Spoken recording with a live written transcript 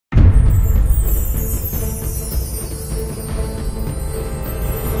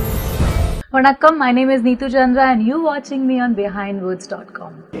Vanakkam, my name is Neethu Chandra and you watching me on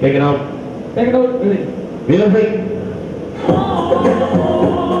Behindwoods.com. Take it out. Take it out. Music.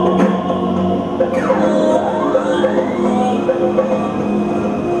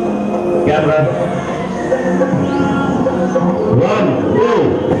 Camera. 1,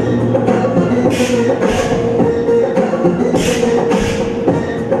 2.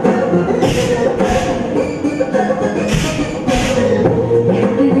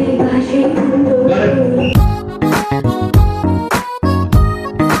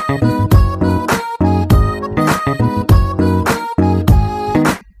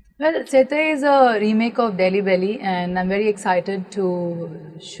 Well, Settai is a remake of Delhi Belly and I'm very excited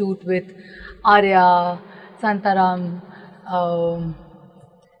to shoot with Arya, Santhanam,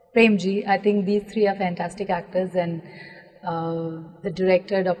 Premji. I think these three are fantastic actors and the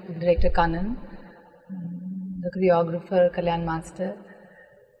director, Director Kannan, the choreographer Kalyan Master.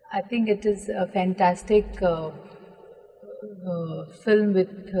 I think it is a fantastic film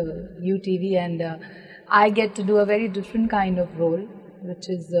with UTV and I get to do a very different kind of role, which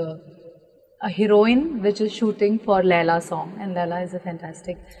is a heroine which is shooting for Laila song, and Laila is a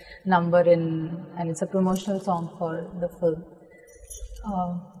fantastic number and it's a promotional song for the film.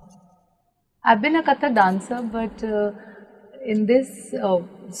 I've been a Kathak dancer, but in this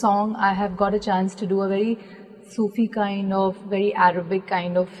song I have got a chance to do a very Sufi kind of, very Arabic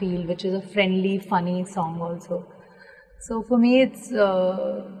kind of feel, which is a friendly, funny song also. So for me it's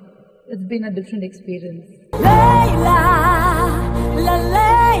been a different experience. Layla, la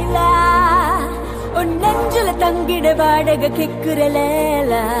Layla, oh nenjula tangide vaadaga kekkura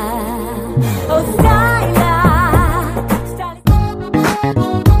Layla, oh styla.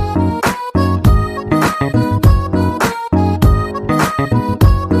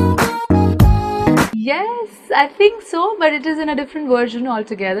 Yes, I think so, but it is in a different version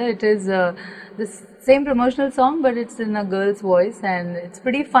altogether. It is the same promotional song, but it's in a girl's voice and it's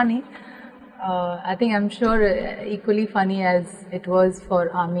pretty funny. I think I'm sure equally funny as it was for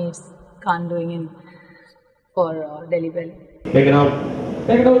Amir Khan doing in for Delhi Belly. Take it out.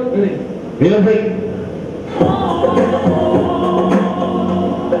 Take it out. Music.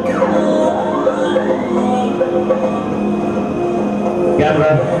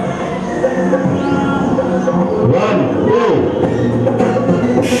 Camera. 1, 2.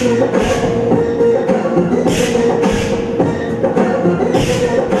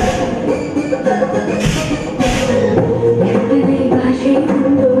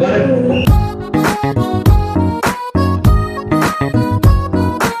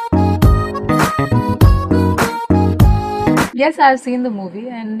 Yes, I've seen the movie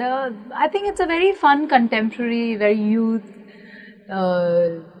and I think it's a very fun, contemporary, very youth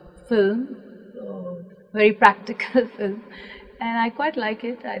film, very practical film, and I quite like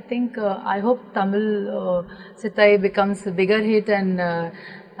it. I think I hope Tamil Settai becomes a bigger hit and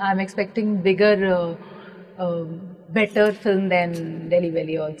I'm expecting bigger, better film than Delhi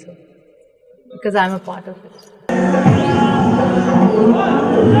Belly also, because I'm a part of it.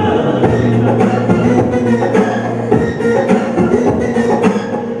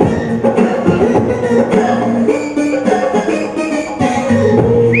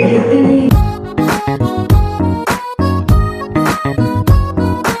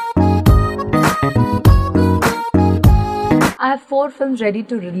 I have 4 films ready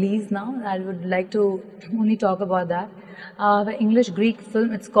to release now. I would like to only talk about that. The English-Greek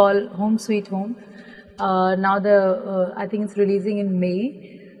film, it's called Home Sweet Home. Now I think it's releasing in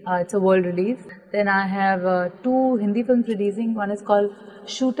May. It's a world release. Then I have 2 Hindi films releasing. One is called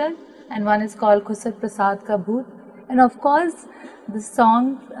Shooter and one is called Khusat Prasad Ka Bhoot. And of course, the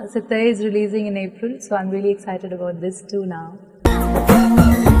song Settai is releasing in April. So I'm really excited about this too now.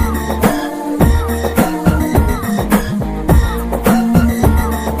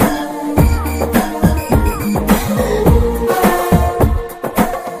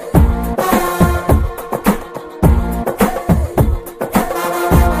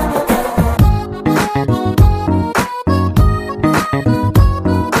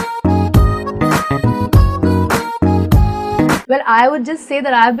 Well, I would just say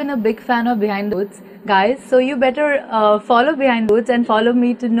that I've been a big fan of Behindwoods, guys. So you better follow Behindwoods and follow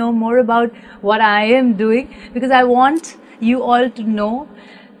me to know more about what I am doing, because I want you all to know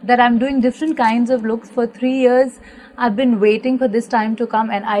that I'm doing different kinds of looks for 3 years. I've been waiting for this time to come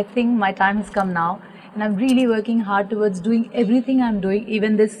and I think my time has come now. and I'm really working hard towards doing everything I'm doing.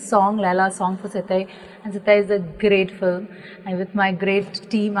 Even this song, Laila song for Settai, and Settai is a great film, and with my great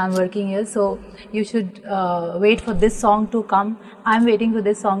team I'm working here. So you should wait for this song to come. I'm waiting for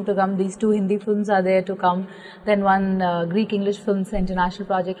this song to come. These 2 Hindi films are there to come. Then one Greek-English films international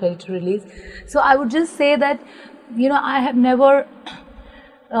project ready to release. So I would just say that, you know, I have never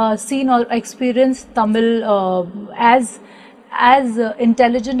seen or experienced Tamil as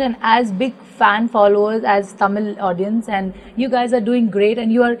intelligent and as big fan followers as Tamil audience, and you guys are doing great,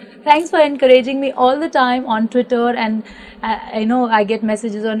 and thanks for encouraging me all the time on Twitter, and I know I get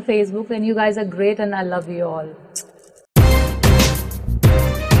messages on Facebook, and you guys are great, and I love you all.